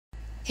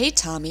Hey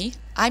Tommy,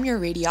 I'm your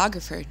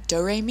radiographer,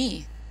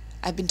 Do-Re-Mi.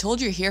 I've been told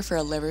you're here for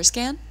a liver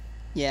scan?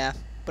 Yeah,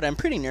 but I'm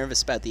pretty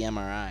nervous about the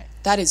MRI.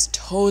 That is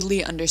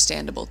totally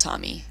understandable,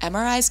 Tommy.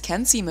 MRIs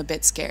can seem a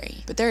bit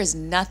scary, but there is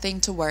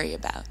nothing to worry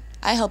about.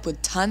 I help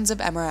with tons of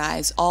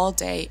MRIs all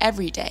day,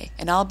 every day,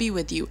 and I'll be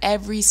with you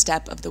every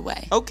step of the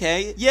way.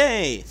 Okay,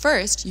 yay!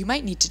 First, you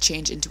might need to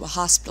change into a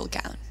hospital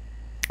gown.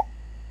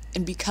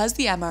 And because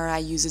the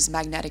MRI uses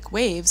magnetic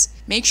waves,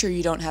 make sure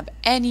you don't have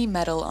any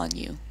metal on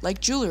you,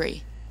 like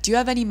jewelry. Do you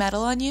have any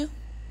metal on you?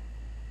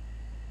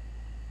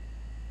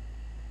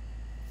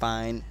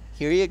 Fine,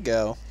 here you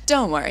go.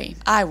 Don't worry,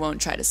 I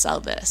won't try to sell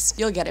this.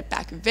 You'll get it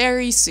back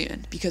very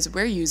soon because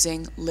we're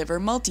using liver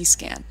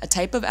multiscan, a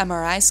type of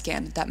MRI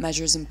scan that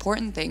measures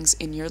important things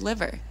in your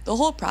liver. The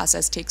whole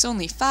process takes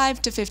only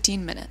 5 to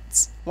 15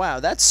 minutes.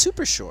 Wow, that's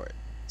super short.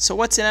 So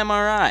what's an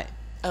MRI?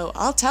 Oh,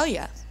 I'll tell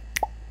ya.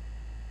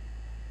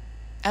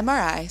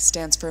 MRI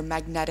stands for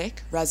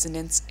Magnetic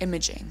Resonance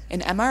Imaging. An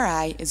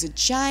MRI is a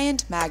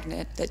giant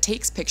magnet that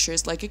takes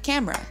pictures like a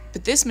camera,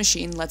 but this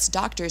machine lets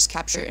doctors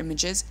capture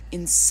images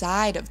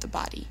inside of the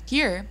body.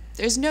 Here,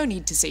 there's no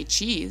need to say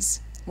cheese.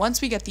 Once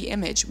we get the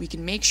image, we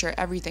can make sure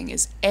everything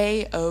is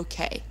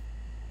A-OK.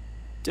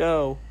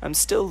 Doe, I'm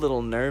still a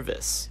little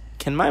nervous.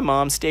 Can my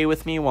mom stay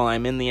with me while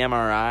I'm in the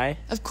MRI?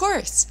 Of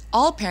course!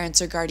 All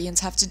parents or guardians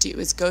have to do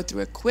is go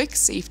through a quick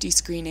safety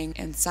screening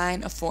and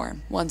sign a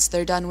form. Once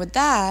they're done with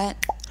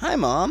that... Hi,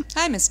 Mom.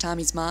 Hi, Miss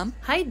Tommy's mom.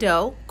 Hi,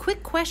 Doe.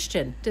 Quick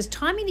question. Does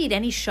Tommy need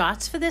any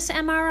shots for this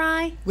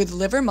MRI? With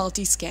liver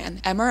multiscan,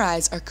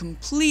 MRIs are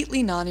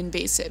completely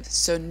non-invasive,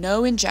 so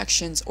no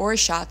injections or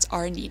shots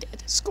are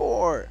needed.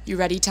 Score! You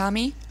ready,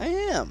 Tommy? I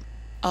am.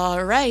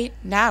 Alright,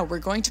 now we're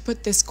going to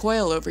put this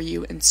coil over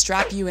you and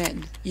strap you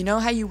in. You know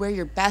how you wear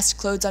your best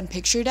clothes on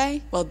picture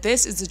day? Well,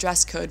 this is the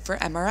dress code for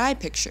MRI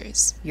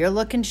pictures. You're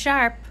looking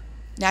sharp.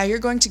 Now you're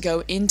going to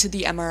go into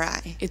the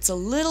MRI. It's a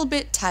little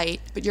bit tight,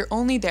 but you're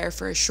only there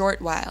for a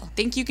short while.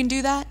 Think you can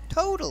do that?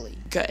 Totally.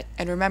 Good.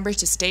 And remember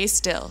to stay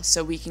still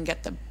so we can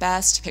get the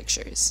best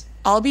pictures.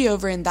 I'll be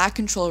over in that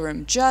control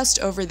room just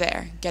over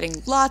there,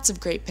 getting lots of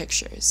great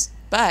pictures.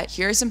 But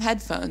here are some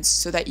headphones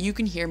so that you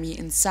can hear me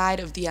inside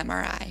of the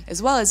MRI,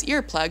 as well as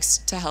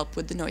earplugs to help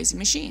with the noisy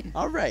machine.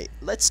 All right,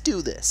 let's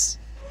do this.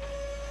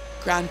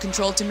 Ground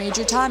control to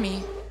Major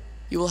Tommy.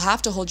 You will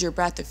have to hold your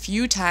breath a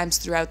few times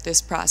throughout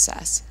this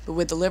process, but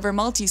with the liver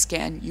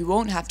multiscan, you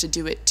won't have to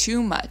do it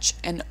too much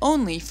and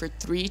only for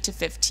 3 to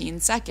 15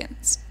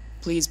 seconds.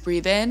 Please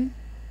breathe in,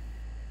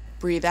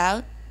 breathe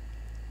out,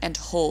 and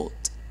hold.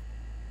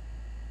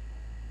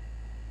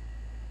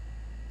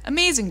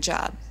 Amazing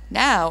job!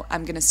 Now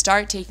I'm going to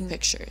start taking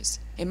pictures.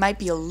 It might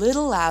be a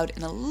little loud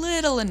and a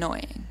little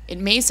annoying. It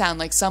may sound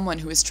like someone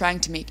who is trying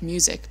to make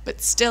music,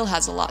 but still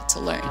has a lot to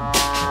learn.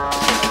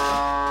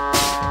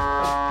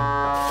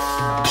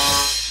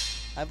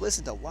 I've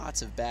listened to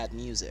lots of bad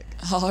music.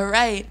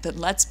 Alright, then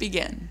let's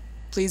begin.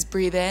 Please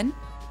breathe in,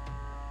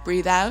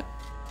 breathe out,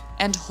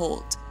 and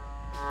hold.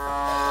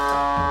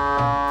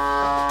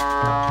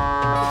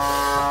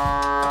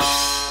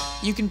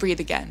 You can breathe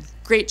again.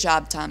 Great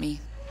job, Tommy.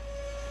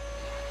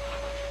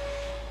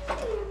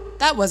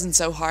 That wasn't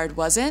so hard,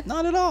 was it?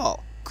 Not at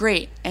all.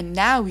 Great, and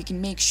now we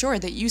can make sure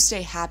that you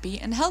stay happy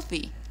and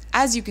healthy.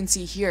 As you can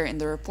see here in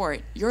the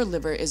report, your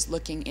liver is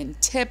looking in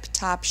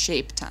tip-top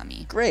shape,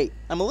 Tommy. Great.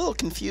 I'm a little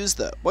confused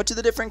though. What do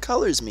the different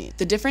colors mean?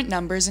 The different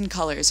numbers and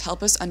colors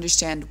help us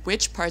understand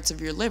which parts of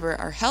your liver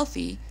are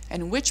healthy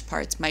and which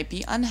parts might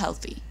be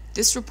unhealthy.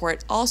 This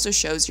report also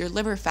shows your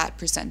liver fat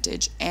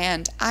percentage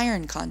and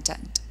iron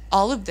content.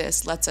 All of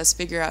this lets us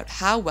figure out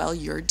how well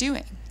you're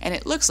doing. And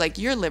it looks like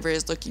your liver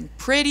is looking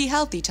pretty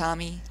healthy,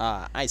 Tommy.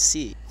 Ah, I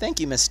see. Thank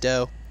you, Miss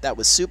Doe. That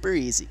was super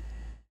easy.